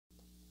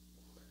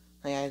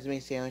Hi guys, my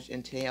Sandwich,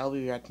 and today I'll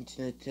be reacting to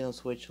the Nintendo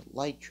Switch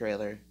Lite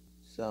trailer.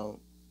 So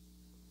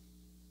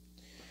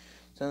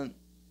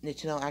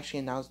Nintendo actually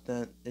announced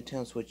the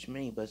Nintendo Switch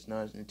Mini, but it's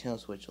known as Nintendo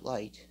Switch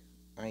Lite.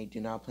 I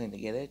do not plan to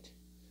get it,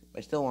 but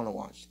I still want to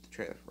watch the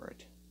trailer for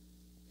it.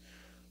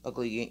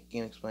 Luckily,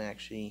 Game Explain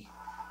actually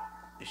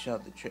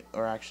showed the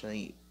or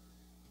actually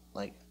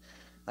like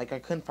I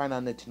couldn't find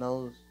on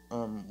Nintendo's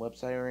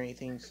website or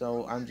anything,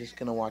 so I'm just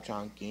gonna watch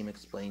on Game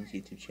Explain's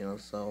YouTube channel.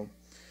 So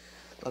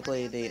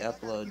luckily they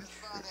upload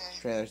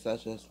trailers, so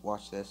let's just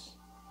watch this.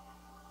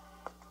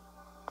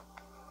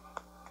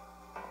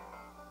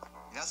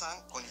 皆さん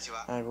こんにち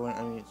は。 Hi everyone,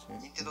 I'm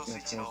任天堂ス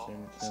イッチの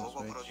総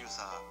合プロデュー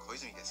サー小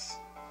泉で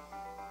す。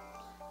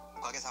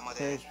おかげさま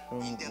で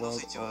任天堂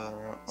スイッチは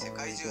世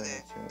界中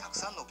でたく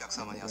さんのお客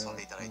様に遊ん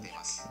でいただいてい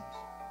ます。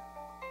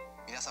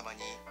皆様に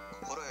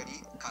心より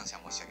感謝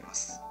申し上げま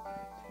す。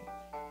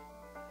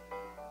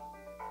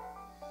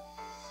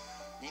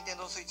任天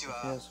堂スイッチ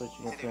は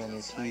テレビ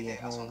につないで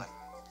遊んだり、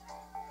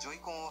ジョイ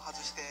コンを外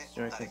して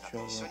誰かと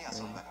一緒に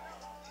遊んだり、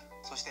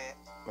そして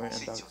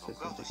スイッチをロッ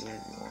クアウトして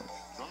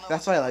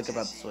That's what I like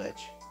about the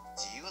Switch.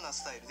 自由な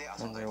スタイルで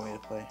遊んだりと多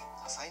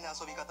彩な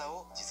遊び方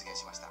を実現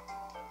しました。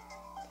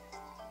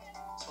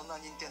そんな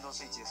任天堂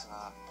スイッチです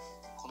が、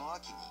この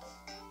秋に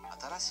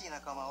新しい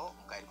仲間を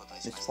迎えること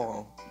にしました。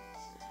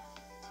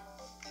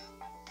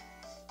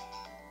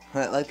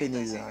 I like the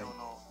new 携帯専 design. 用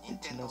の任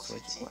天堂スイ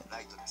ッチ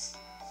ライトです。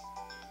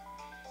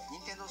任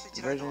天堂スイッ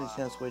チ The ライト version は of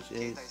the Nintendo Switch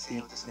携 is 帯専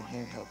用です the ので、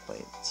 handheld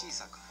plate. 小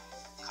さく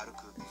軽く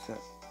So,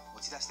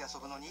 持ち出して遊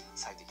ぶのに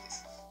最適で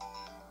す。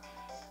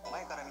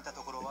前から見た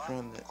ところ the は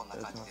front こんな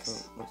of the 感じで console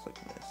す。 looks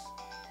like this.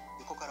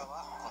 横から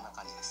はこんな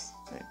感じです。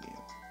 Side view.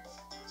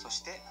 そ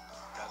して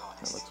裏側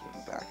で That す。 looks like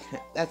the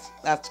back.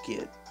 That's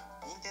cute.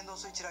 任天堂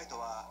スイッチライト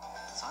は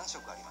3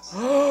色あります。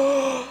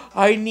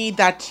 I need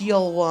that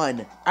teal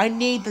one. I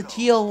need the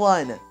teal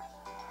one.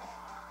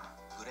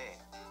 グレ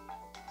ー、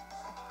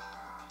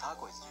ター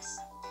コイズで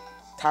す。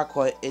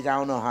 Turquoise is, I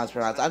don't know how it's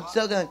pronounced. I'm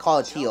still gonna call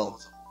it こちらをど teal. う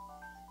ぞ。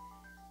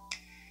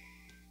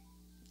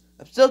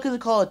 I'm still gonna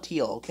call it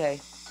teal, okay?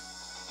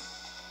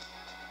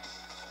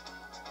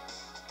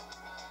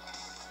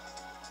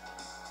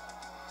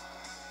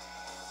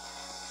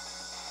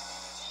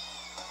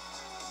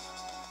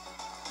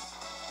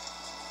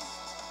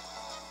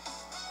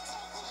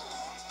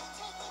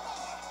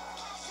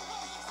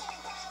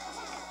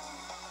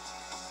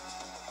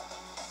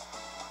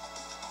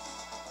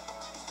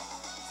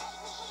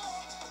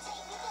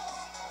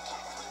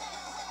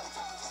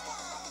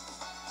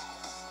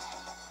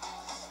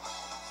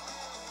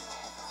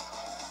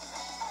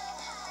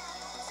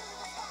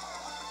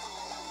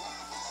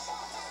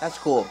 That's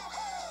cool.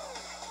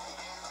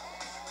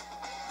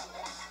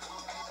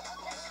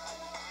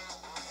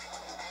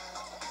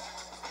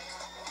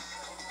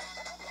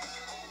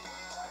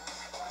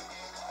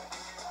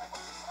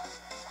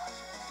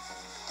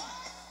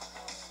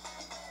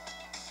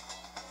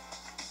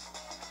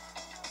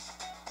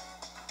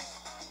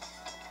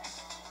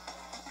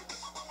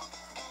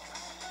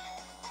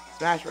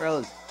 Smash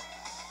Bros.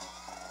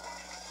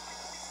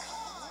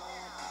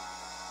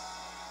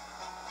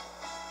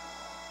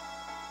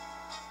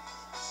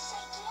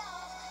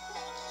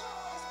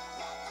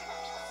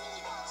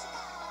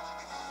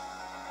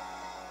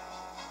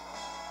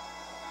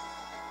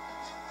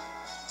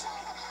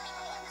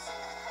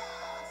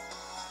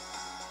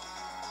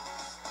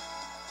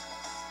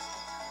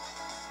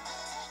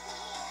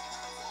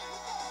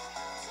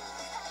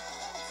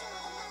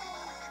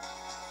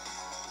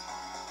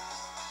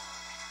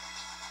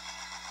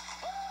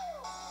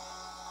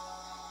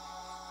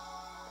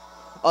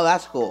 Oh,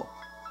 that's cool.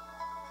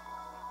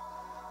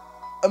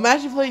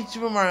 Imagine playing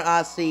Super Mario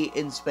Odyssey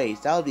in space.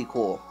 That would be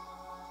cool.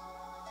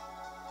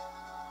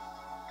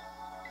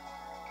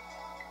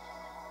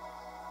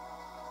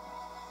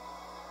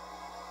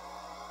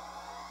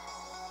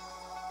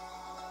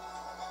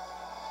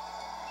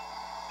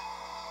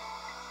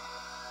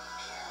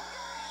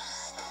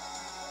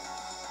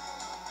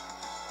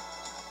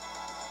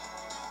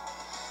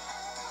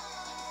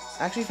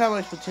 I actually found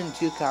my Splatoon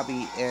 2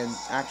 copy and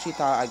actually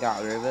thought I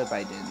got rid of it, but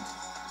I didn't.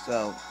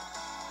 So,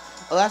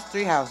 oh, that's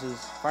 3 houses.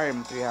 Fire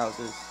Emblem 3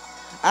 houses.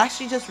 I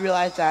actually just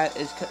realized that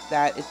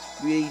it's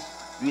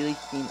really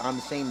seen on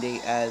the same day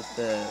as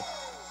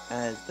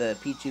the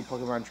Pichu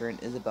Pokemon Trainer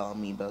Isabelle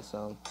amiibo.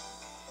 So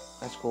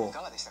that's cool. い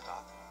かがでした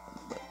か？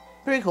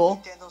 Pretty cool.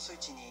 任天堂スイッ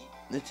チに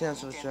Nintendo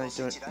Switch 任天堂ス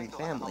イッチ in ライト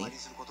が仲間 family. 入り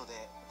することで、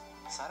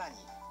さらに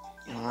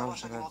いろんな場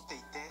所に持って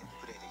行って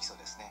プレイできそう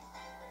ですね。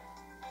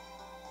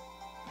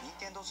任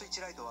天堂スイッチ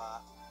ライト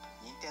は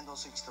任天堂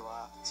スイッチと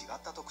は違っ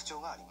た特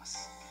徴がありま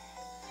す。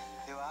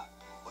では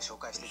ご紹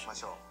介していきま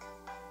しょ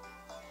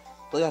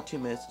う。 We got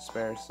 2 minutes to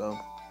spare, so. は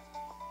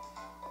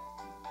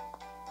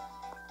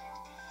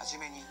じ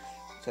めに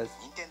Says,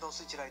 任天堂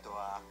スイッチライト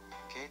は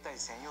携帯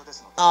専用で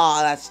すので、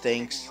 oh, that テレ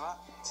ビ stinks. には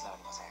つなが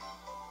りません。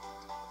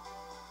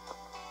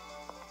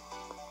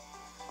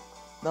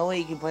 No way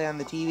you can play on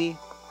the TV.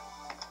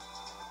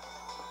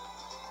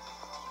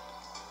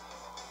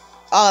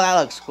 Oh, that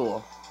looks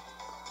cool.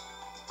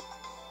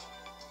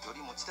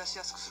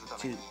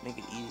 to make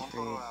it easy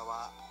for you.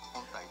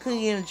 Couldn't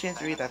give him a chance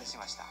to read that.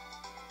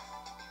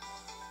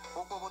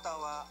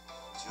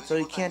 So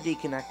you can't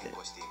deconnect it.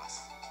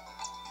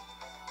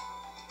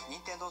 任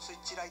天堂スイッ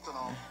チライト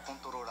のコン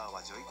トローラー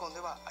はジョイコンで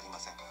はありま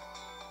せん。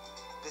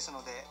です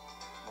ので、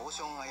モー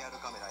ション IR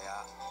カメラ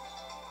や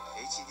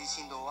HD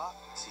振動は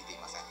ついてい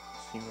ません。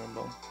ジ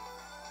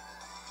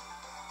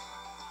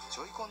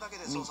ョイコンだけ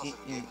で操作す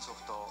るゲームソ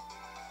フト、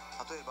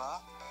例え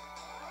ば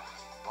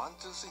ワン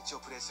ツースイッチを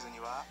プレイするに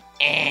は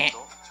ジョ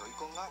イ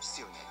コンが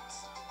必要になりま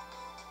す。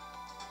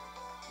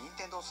任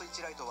天堂スイッ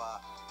チライト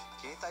は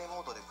携帯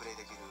モードでプレイ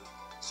できる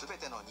すべ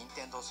ての任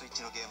天堂スイッ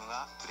チのゲーム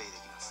がプレイで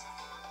きます。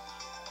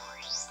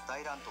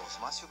大乱闘ス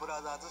マッシュブ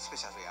ラザーズスペ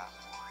シャルや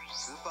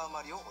スーパー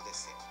マリオオデッ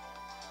セイ、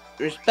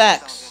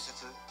 Respects.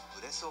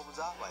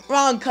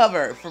 Wrong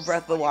cover for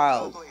Breath of the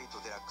Wild.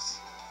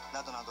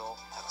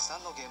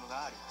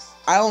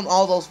 I own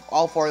all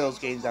 4 of those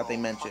games that they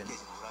mentioned.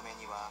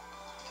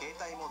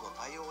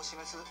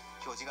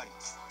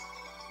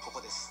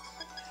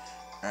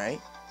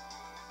 Alright.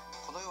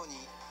 このように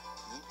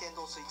任天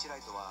堂スイッチラ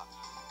イトは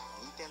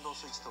任天堂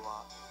スイッチと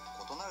は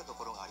異なると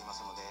ころがありま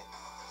すので、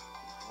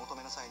お求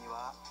めの際に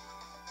は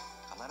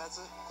必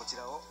ずこち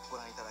らをご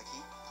覧いただき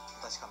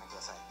お確かめく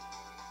ださい。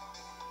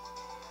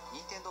任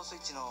天堂スイ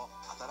ッチの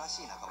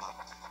新しい仲間、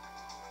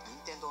任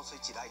天堂ス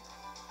イッチライ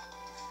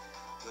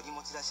ト、より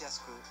持ち出しやす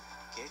く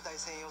携帯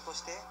専用と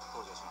して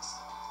登場します。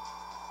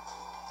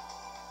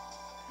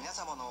皆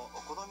様の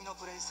お好みの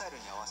プレイスタイル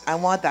に合わせて I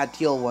want that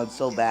teal one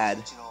so bad.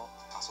 任天堂スイッチの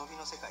遊び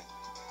の世界に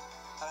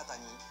新た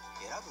に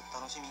選ぶ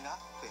楽しみが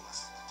増えま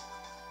す。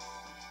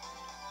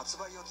発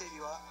売予定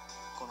日は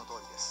この通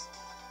りです。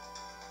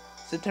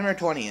September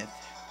 20th.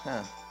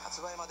 Huh.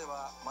 発売まで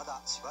はま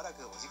だしばら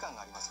くお時間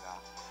がありますが、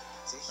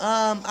ぜひ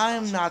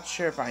I'm not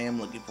sure if I am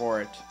looking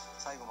for it.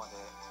 最後まで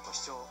ご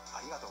視聴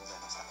ありがとうござい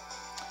ました。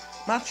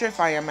 Not sure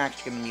if I am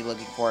actually gonna be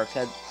looking for it,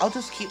 because I'll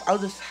just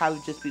have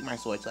it just beat my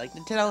Switch. Like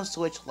Nintendo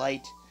Switch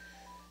Lite,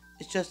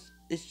 it's just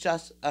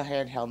a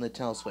handheld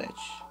Nintendo Switch.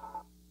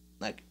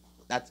 Like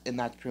that's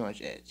pretty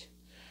much it.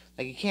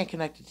 Like you can't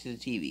connect it to the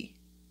TV.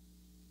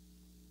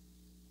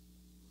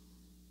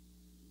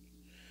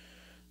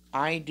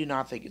 I do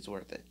not think it's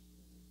worth it.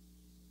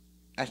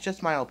 That's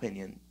just my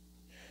opinion.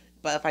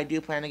 But if I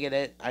do plan to get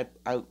it,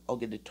 I'll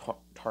get the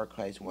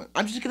turquoise one.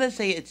 I'm just gonna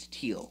say it's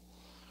teal.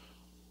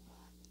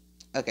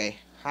 Okay,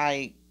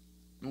 hi.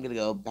 I'm gonna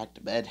go back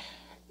to bed.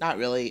 Not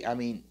really. I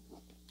mean,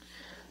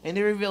 and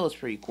the reveal is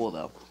pretty cool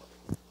though.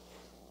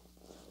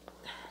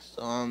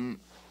 So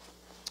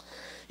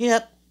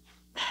yep.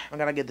 I'm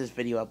gonna get this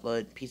video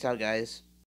uploaded. Peace out, guys.